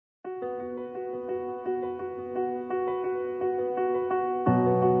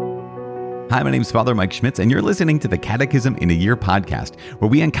Hi, my name is Father Mike Schmitz, and you're listening to the Catechism in a Year podcast, where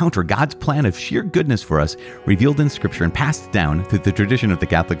we encounter God's plan of sheer goodness for us, revealed in Scripture and passed down through the tradition of the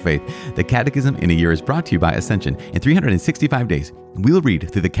Catholic faith. The Catechism in a Year is brought to you by Ascension. In 365 days, we'll read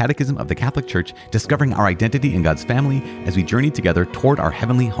through the Catechism of the Catholic Church, discovering our identity in God's family as we journey together toward our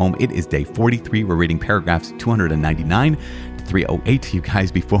heavenly home. It is day 43. We're reading paragraphs 299 to 308. You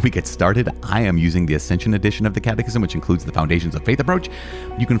guys, before we get started, I am using the Ascension edition of the Catechism, which includes the Foundations of Faith approach.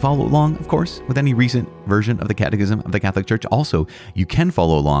 You can follow along, of course, with any recent version of the Catechism of the Catholic Church. Also, you can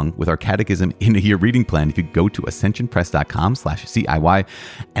follow along with our Catechism in a Year reading plan if you go to ascensionpress.com/CIY.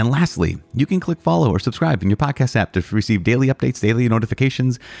 And lastly, you can click follow or subscribe in your podcast app to receive daily updates, daily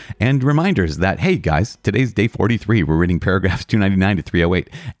notifications, and reminders that, hey guys, today's day 43. We're reading paragraphs 299 to 308.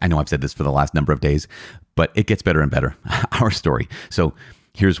 I know I've said this for the last number of days, but it gets better and better, our story. So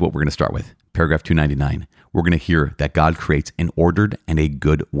here's what we're going to start with. Paragraph 299. We're going to hear that God creates an ordered and a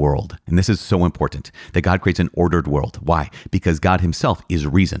good world. And this is so important, that God creates an ordered world. Why? Because God himself is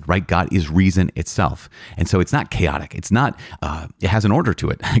reason, right? God is reason itself. And so it's not chaotic. It's not, it has an order to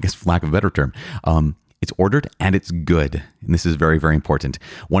it, I guess, for lack of a better term. It's ordered and it's good. And this is very, very important.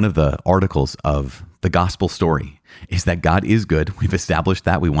 One of the articles of the gospel story is that God is good. We've established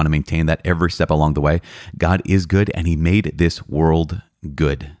that. We want to maintain that every step along the way. God is good, and he made this world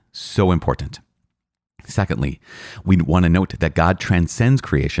good. So important. Secondly, we want to note that God transcends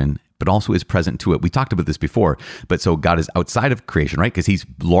creation, but also is present to it. We talked about this before, but so God is outside of creation, right? Because he's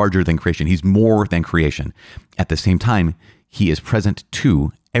larger than creation. He's more than creation. At the same time, he is present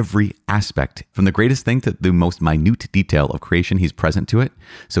to every aspect. From the greatest thing to the most minute detail of creation, he's present to it.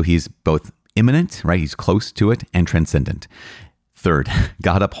 So he's both immanent, right? He's close to it, and transcendent. Third,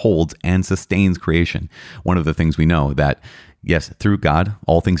 God upholds and sustains creation. One of the things we know that, yes, through God,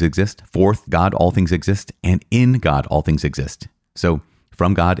 all things exist. For God, all things exist. And in God, all things exist. So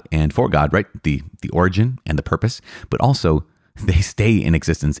from God and for God, right? The origin and the purpose, but also they stay in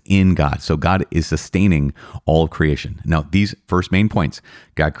existence in God. So God is sustaining all of creation. Now, these first main points,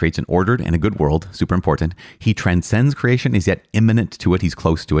 God creates an ordered and a good world, super important. He transcends creation, is yet immanent to it. He's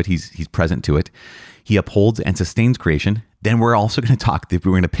close to it. He's present to it. He upholds and sustains creation. Then we're also going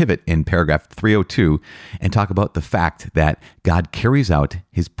to pivot in paragraph 302 and talk about the fact that God carries out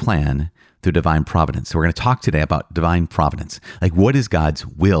his plan through divine providence. So we're going to talk today about divine providence. Like, what is God's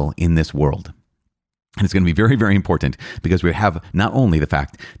will in this world? And it's going to be very, very important because we have not only the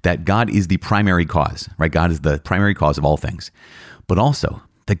fact that God is the primary cause, right? God is the primary cause of all things, but also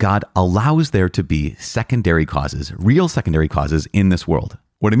that God allows there to be secondary causes, real secondary causes in this world.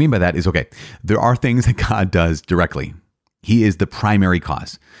 What I mean by that is, okay, there are things that God does directly. He is the primary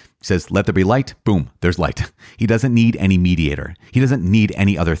cause. He says, let there be light. Boom, there's light. He doesn't need any mediator. He doesn't need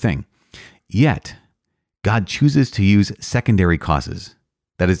any other thing. Yet, God chooses to use secondary causes,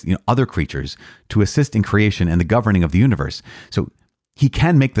 that is, other creatures, to assist in creation and the governing of the universe. So he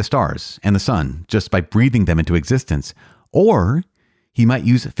can make the stars and the sun just by breathing them into existence, or he might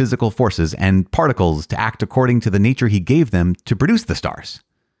use physical forces and particles to act according to the nature he gave them to produce the stars.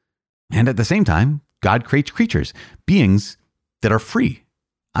 And at the same time, God creates creatures, beings that are free.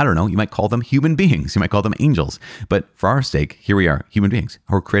 I don't know, you might call them human beings, you might call them angels, but for our sake, here we are, human beings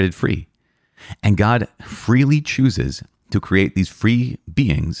who are created free. And God freely chooses to create these free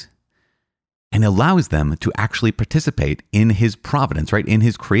beings and allows them to actually participate in his providence, right? In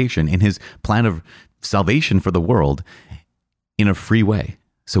his creation, in his plan of salvation for the world in a free way.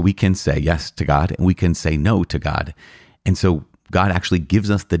 So we can say yes to God and we can say no to God. And so God actually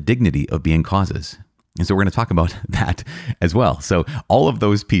gives us the dignity of being causes. And so we're going to talk about that as well. So all of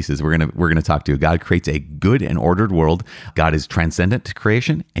those pieces we're going to talk to. God creates a good and ordered world. God is transcendent to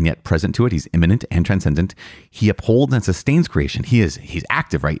creation and yet present to it. He's immanent and transcendent. He upholds and sustains creation. He's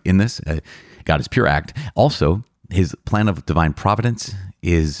active, right, in this. God is pure act. Also, his plan of divine providence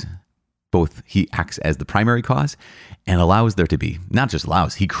is both he acts as the primary cause and allows there to be, not just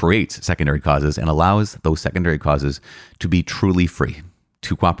allows, he creates secondary causes and allows those secondary causes to be truly free,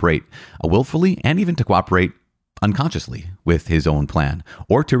 to cooperate willfully and even to cooperate unconsciously with his own plan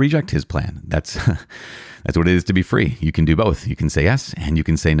or to reject his plan. That's what it is to be free. You can do both. You can say yes and you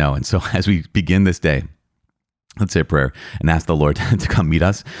can say no. And so as we begin this day, let's say a prayer and ask the Lord to come meet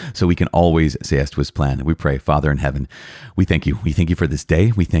us so we can always say yes to his plan. We pray, Father in heaven, we thank you. We thank you for this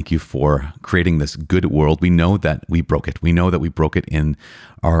day. We thank you for creating this good world. We know that we broke it. We know that we broke it in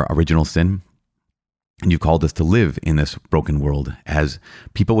our original sin. And you've called us to live in this broken world as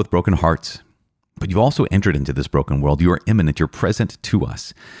people with broken hearts. But you've also entered into this broken world. You are immanent. You're present to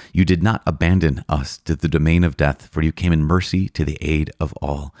us. You did not abandon us to the domain of death, for you came in mercy to the aid of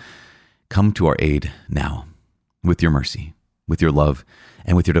all. Come to our aid now with your mercy. with your love,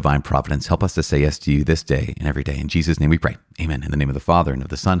 and with your divine providence. Help us to say yes to you this day and every day. In Jesus' name we pray. Amen. In the name of the Father, and of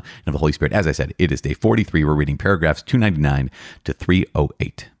the Son, and of the Holy Spirit. As I said, it is day 43. We're reading paragraphs 299 to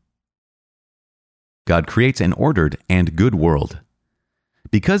 308. God creates an ordered and good world.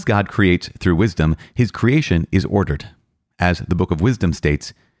 Because God creates through wisdom, his creation is ordered. As the Book of Wisdom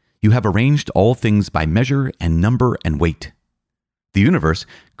states, "You have arranged all things by measure and number and weight." The universe,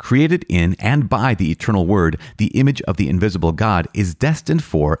 created in and by the eternal Word, the image of the invisible God, is destined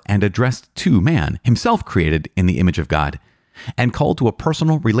for and addressed to man, himself created in the image of God, and called to a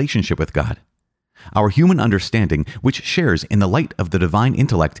personal relationship with God. Our human understanding, which shares in the light of the divine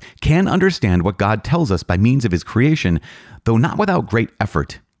intellect, can understand what God tells us by means of his creation, though not without great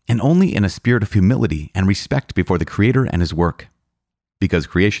effort, and only in a spirit of humility and respect before the Creator and his work. Because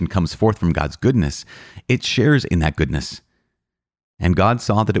creation comes forth from God's goodness, it shares in that goodness. And God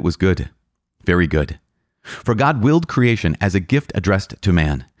saw that it was good, very good. For God willed creation as a gift addressed to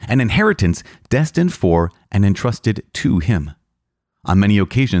man, an inheritance destined for and entrusted to him. On many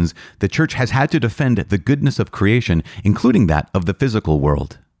occasions, the Church has had to defend the goodness of creation, including that of the physical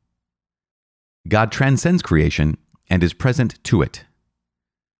world. God transcends creation and is present to it.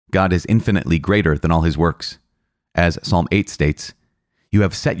 God is infinitely greater than all his works. As Psalm 8 states, "You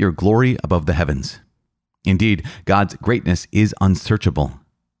have set your glory above the heavens." Indeed, God's greatness is unsearchable.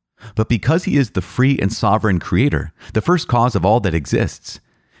 But because he is the free and sovereign creator, the first cause of all that exists,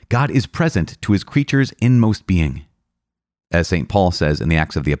 God is present to his creature's inmost being. As St. Paul says in the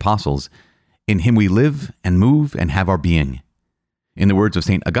Acts of the Apostles, "In him we live and move and have our being." In the words of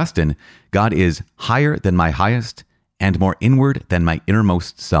St. Augustine, God is higher than my highest and more inward than my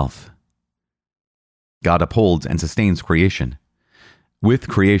innermost self. God upholds and sustains creation. With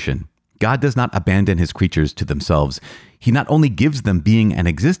creation, God does not abandon his creatures to themselves. He not only gives them being and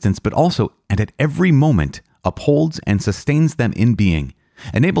existence, but also, and at every moment, upholds and sustains them in being,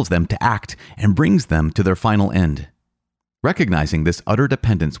 enables them to act, and brings them to their final end. Recognizing this utter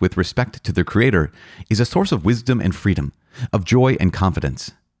dependence with respect to their Creator is a source of wisdom and freedom, of joy and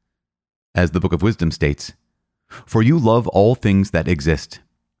confidence. As the Book of Wisdom states, "For you love all things that exist,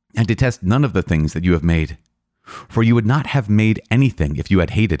 and detest none of the things that you have made. For you would not have made anything if you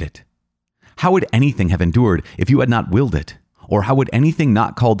had hated it. How would anything have endured if you had not willed it? Or how would anything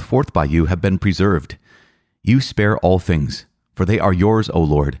not called forth by you have been preserved? You spare all things, for they are yours, O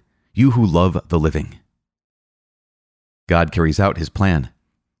Lord, you who love the living." God carries out his plan,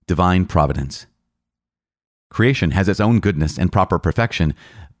 divine providence. Creation has its own goodness and proper perfection,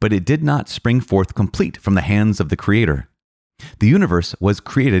 but it did not spring forth complete from the hands of the Creator. The universe was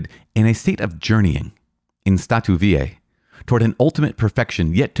created in a state of journeying, in statu viae, toward an ultimate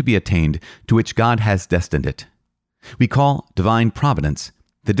perfection yet to be attained, to which God has destined it. We call divine providence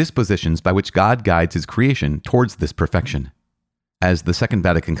the dispositions by which God guides his creation towards this perfection. As the Second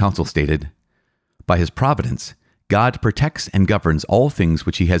Vatican Council stated, "By his providence, God protects and governs all things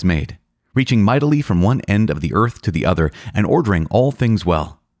which he has made, reaching mightily from one end of the earth to the other, and ordering all things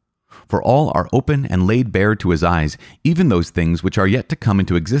well. For all are open and laid bare to his eyes, even those things which are yet to come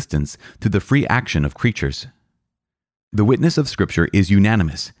into existence through the free action of creatures." The witness of Scripture is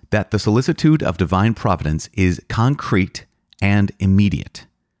unanimous that the solicitude of divine providence is concrete and immediate.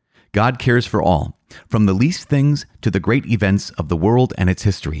 God cares for all, from the least things to the great events of the world and its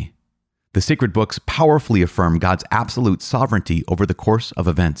history. The sacred books powerfully affirm God's absolute sovereignty over the course of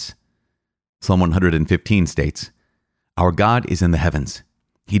events. Psalm 115 states, "Our God is in the heavens.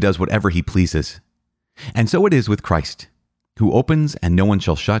 He does whatever he pleases." And so it is with Christ, who opens and no one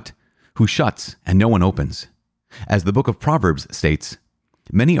shall shut, who shuts and no one opens. As the book of Proverbs states,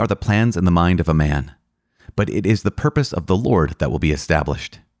 "Many are the plans in the mind of a man, but it is the purpose of the Lord that will be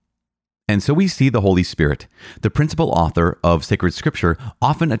established." And so we see the Holy Spirit, the principal author of sacred Scripture,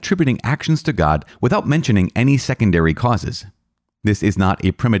 often attributing actions to God without mentioning any secondary causes. This is not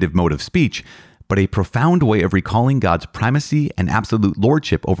a primitive mode of speech, but a profound way of recalling God's primacy and absolute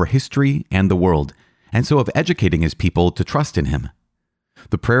lordship over history and the world, and so of educating his people to trust in him.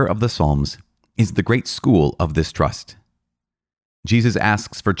 The prayer of the Psalms is the great school of this trust. Jesus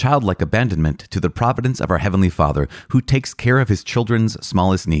asks for childlike abandonment to the providence of our Heavenly Father, who takes care of his children's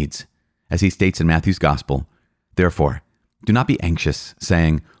smallest needs. As he states in Matthew's Gospel, "Therefore, do not be anxious,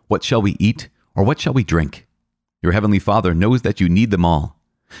 saying, 'What shall we eat?' or 'What shall we drink?' Your Heavenly Father knows that you need them all.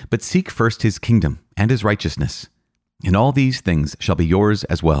 But seek first his kingdom and his righteousness, and all these things shall be yours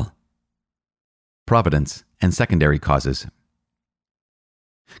as well." Providence and secondary causes.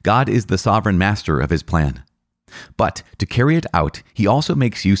 God is the sovereign master of his plan. But to carry it out, he also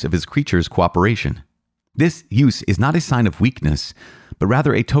makes use of his creatures' cooperation. This use is not a sign of weakness, but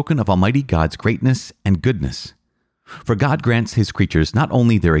rather a token of Almighty God's greatness and goodness. For God grants his creatures not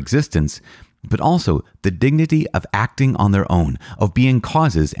only their existence, but also the dignity of acting on their own, of being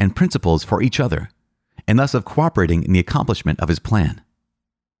causes and principles for each other, and thus of cooperating in the accomplishment of his plan.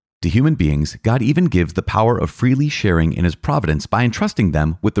 To human beings, God even gives the power of freely sharing in his providence by entrusting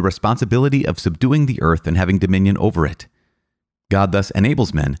them with the responsibility of subduing the earth and having dominion over it. God thus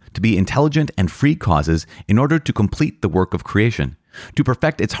enables men to be intelligent and free causes in order to complete the work of creation, to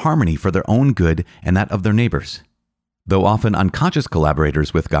perfect its harmony for their own good and that of their neighbors. Though often unconscious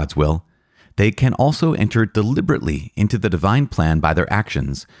collaborators with God's will, they can also enter deliberately into the divine plan by their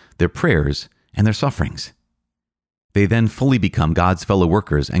actions, their prayers, and their sufferings. They then fully become God's fellow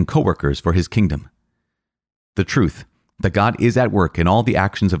workers and co-workers for his kingdom. The truth that God is at work in all the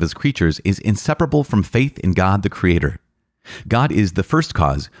actions of his creatures is inseparable from faith in God the Creator. God is the first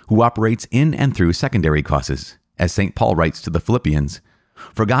cause who operates in and through secondary causes, as St. Paul writes to the Philippians,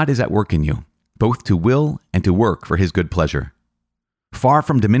 "For God is at work in you, both to will and to work for his good pleasure." Far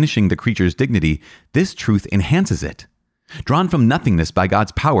from diminishing the creature's dignity, this truth enhances it. Drawn from nothingness by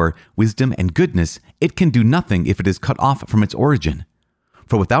God's power, wisdom, and goodness, it can do nothing if it is cut off from its origin.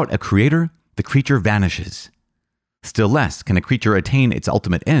 For without a creator, the creature vanishes. Still less can a creature attain its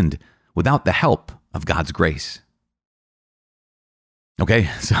ultimate end without the help of God's grace. Okay,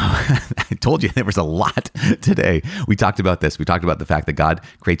 so I told you there was a lot today. We talked about this. We talked about the fact that God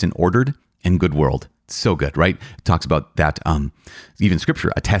creates an ordered and good world. So good, right? It talks about that. Even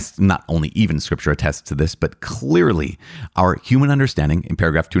Scripture attests, not only even Scripture attests to this, but clearly our human understanding, in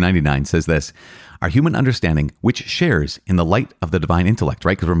paragraph 299, says this: our human understanding, which shares in the light of the divine intellect,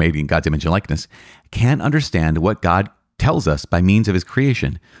 right? Because we're made in God's image and likeness, can understand what God tells us by means of his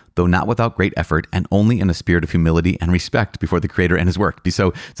creation, though not without great effort and only in a spirit of humility and respect before the Creator and his work.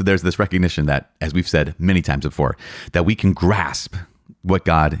 So there's this recognition that, as we've said many times before, that we can grasp what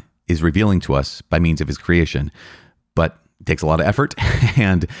God is revealing to us by means of his creation, but it takes a lot of effort,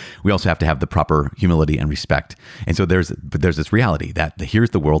 and we also have to have the proper humility and respect. And so there's this reality that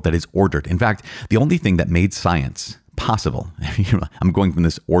here's the world that is ordered. In fact, the only thing that made science possible, I'm going from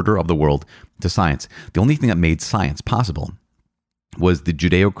this order of the world to science, the only thing that made science possible was the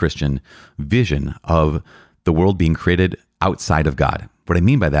Judeo-Christian vision of the world being created outside of God. What I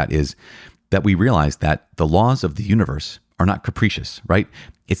mean by that is that we realize that the laws of the universe are not capricious, right?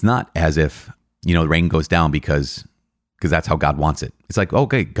 It's not as if, the rain goes down because that's how God wants it. It's like,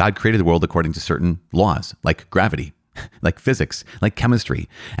 okay, God created the world according to certain laws, like gravity, like physics, like chemistry.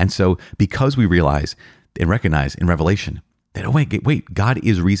 And so because we realize and recognize in Revelation that, wait, God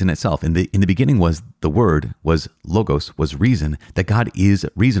is reason itself. In the beginning was the word, was logos, was reason, that God is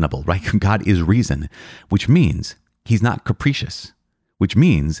reasonable, right? God is reason, which means he's not capricious, which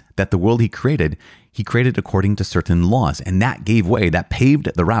means that the world he created according to certain laws. And that gave way, that paved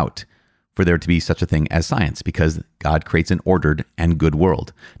the route for there to be such a thing as science, because God creates an ordered and good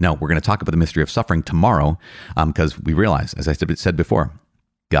world. Now, we're going to talk about the mystery of suffering tomorrow, because we realize, as I said before,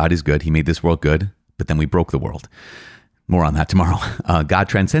 God is good. He made this world good, but then we broke the world. More on that tomorrow. God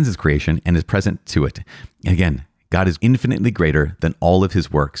transcends his creation and is present to it. And again, God is infinitely greater than all of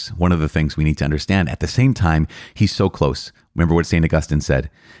his works. One of the things we need to understand. At the same time, he's so close. Remember what St. Augustine said,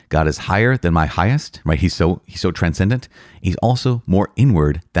 God is higher than my highest, right? He's so transcendent. He's also more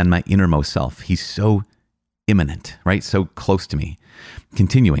inward than my innermost self. He's so immanent, right? So close to me.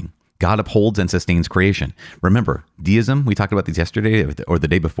 Continuing, God upholds and sustains creation. Remember, deism, we talked about this yesterday or the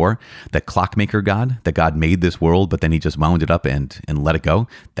day before, that clockmaker God, that God made this world, but then he just wound it up and let it go.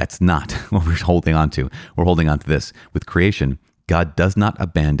 That's not what we're holding on to. We're holding on to this. With creation, God does not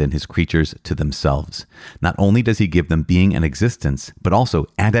abandon his creatures to themselves. Not only does he give them being and existence, but also,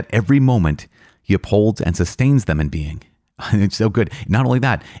 and at every moment, he upholds and sustains them in being. It's so good. Not only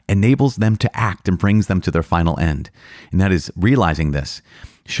that, enables them to act and brings them to their final end. And that is, realizing this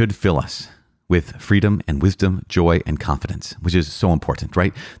should fill us with freedom and wisdom, joy and confidence, which is so important,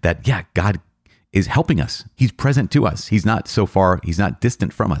 right? That, God is helping us. He's present to us. He's not so far, he's not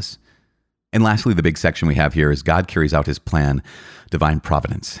distant from us. And lastly, the big section we have here is God carries out his plan, divine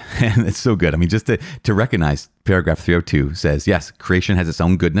providence. And it's so good. I mean, just to recognize, paragraph 302 says, yes, creation has its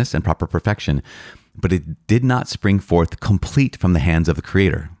own goodness and proper perfection, but it did not spring forth complete from the hands of the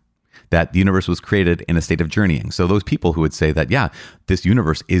Creator. That the universe was created in a state of journeying. So those people who would say that, this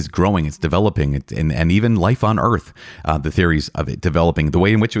universe is growing, it's developing, and even life on Earth, the theories of it developing, the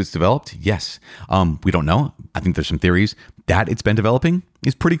way in which it was developed, yes. We don't know. I think there's some theories that it's been developing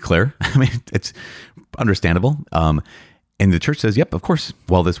is pretty clear. I mean, it's understandable. And the church says, yep, of course.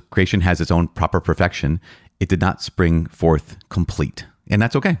 While this creation has its own proper perfection, it did not spring forth complete. And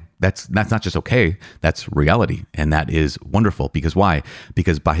that's okay. That's not just okay. That's reality. And that is wonderful. Because why?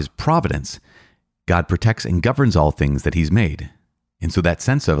 Because by his providence, God protects and governs all things that he's made. And so that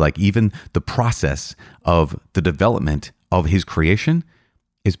sense of like even the process of the development of his creation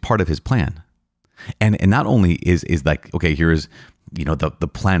is part of his plan. And not only is like, okay, here's, the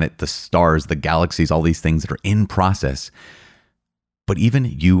planet, the stars, the galaxies, all these things that are in process, but even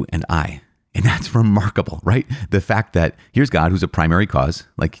you and I. And that's remarkable, right? The fact that here's God, who's a primary cause.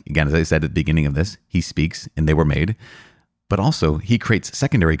 Like, again, as I said at the beginning of this, he speaks and they were made. But also he creates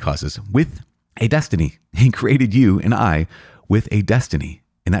secondary causes with a destiny. He created you and I with a destiny,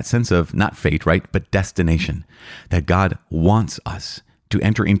 in that sense of not fate, right? But destination, that God wants us to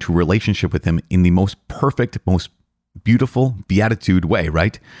enter into relationship with him in the most perfect, most beautiful beatitude way,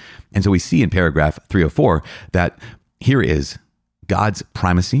 right? And so we see in paragraph 304 that here is God's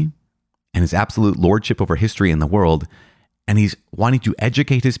primacy and his absolute lordship over history and the world, and he's wanting to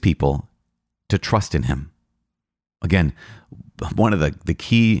educate his people to trust in him. Again, one of the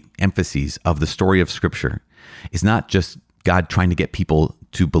key emphases of the story of Scripture is not just God trying to get people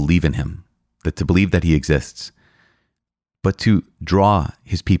to believe in him, to believe that he exists, but to draw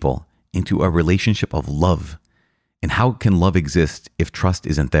his people into a relationship of love. And how can love exist if trust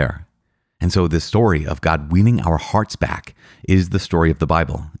isn't there? And so this story of God winning our hearts back is the story of the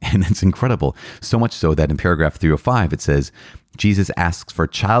Bible. And it's incredible. So much so that in paragraph 305, it says, Jesus asks for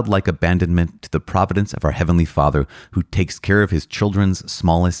childlike abandonment to the providence of our Heavenly Father who takes care of his children's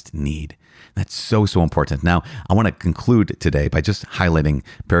smallest need. That's so, so important. Now, I want to conclude today by just highlighting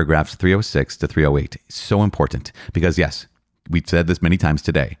paragraphs 306 to 308. It's so important because, yes, we've said this many times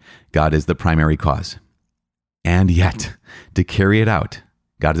today. God is the primary cause. And yet, to carry it out,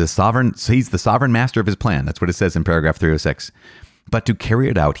 God is he's the sovereign master of his plan. That's what it says in paragraph 306. But to carry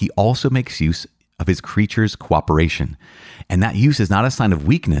it out, he also makes use of his creatures' cooperation. And that use is not a sign of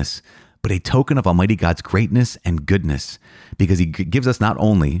weakness, but a token of Almighty God's greatness and goodness, because he gives us not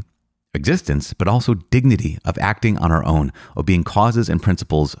only existence, but also dignity of acting on our own, of being causes and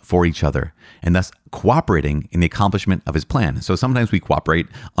principles for each other, and thus cooperating in the accomplishment of his plan. So sometimes we cooperate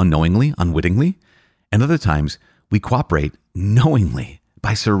unknowingly, unwittingly, and other times we cooperate knowingly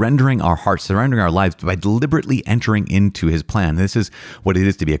by surrendering our hearts, surrendering our lives, by deliberately entering into his plan. This is what it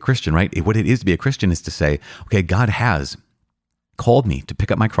is to be a Christian, right? What it is to be a Christian is to say, okay, God has called me to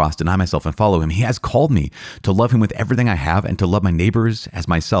pick up my cross, deny myself, and follow him. He has called me to love him with everything I have and to love my neighbors as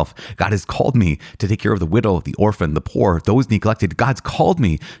myself. God has called me to take care of the widow, the orphan, the poor, those neglected. God's called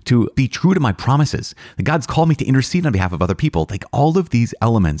me to be true to my promises. God's called me to intercede on behalf of other people. Like all of these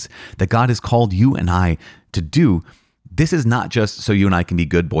elements that God has called you and I to do, this is not just so you and I can be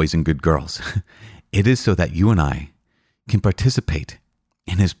good boys and good girls. It is so that you and I can participate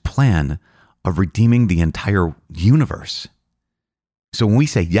in his plan of redeeming the entire universe. So when we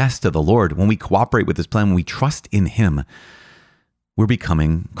say yes to the Lord, when we cooperate with his plan, when we trust in him, we're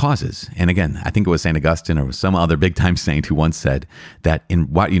becoming causes. And again, I think it was St. Augustine or some other big time saint who once said that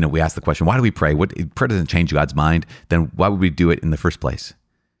we asked the question, why do we pray? Prayer doesn't change God's mind. Then why would we do it in the first place?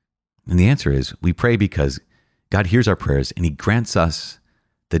 And the answer is we pray because God hears our prayers and he grants us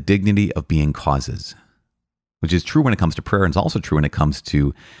the dignity of being causes, which is true when it comes to prayer and it's also true when it comes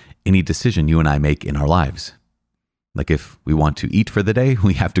to any decision you and I make in our lives. Like if we want to eat for the day,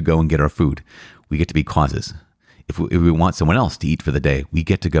 we have to go and get our food. We get to be causes. If we want someone else to eat for the day, we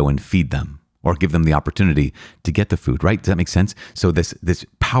get to go and feed them or give them the opportunity to get the food, right? Does that make sense? So this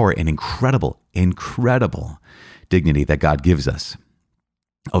power and incredible dignity that God gives us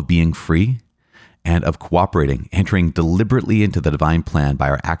of being free and of cooperating, entering deliberately into the divine plan by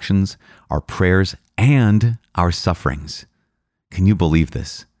our actions, our prayers, and our sufferings. Can you believe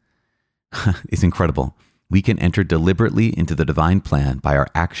this? It's incredible. We can enter deliberately into the divine plan by our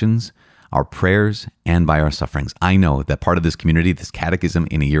actions, our prayers, and by our sufferings. I know that part of this community, this Catechism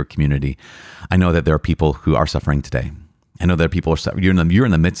in a Year community, I know that there are people who are suffering today. I know that people are you're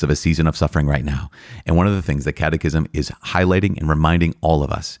in the midst of a season of suffering right now. And one of the things that Catechism is highlighting and reminding all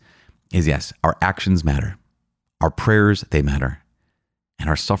of us is, yes, our actions matter. Our prayers, they matter. And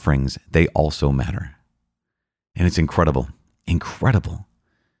our sufferings, they also matter. And it's incredible.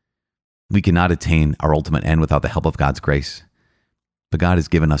 We cannot attain our ultimate end without the help of God's grace. But God has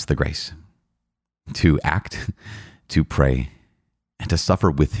given us the grace to act, to pray, and to suffer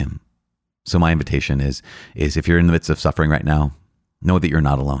with him. So my invitation is if you're in the midst of suffering right now, know that you're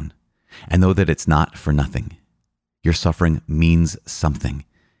not alone. And know that it's not for nothing. Your suffering means something.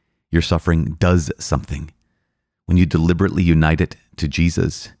 Your suffering does something. When you deliberately unite it to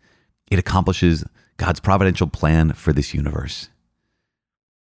Jesus, it accomplishes God's providential plan for this universe.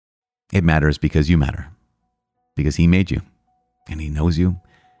 It matters because you matter, because he made you, and he knows you,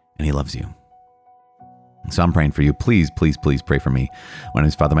 and he loves you. So I'm praying for you. Please, please, please pray for me. My name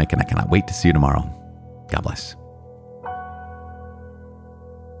is Father Mike, and I cannot wait to see you tomorrow. God bless.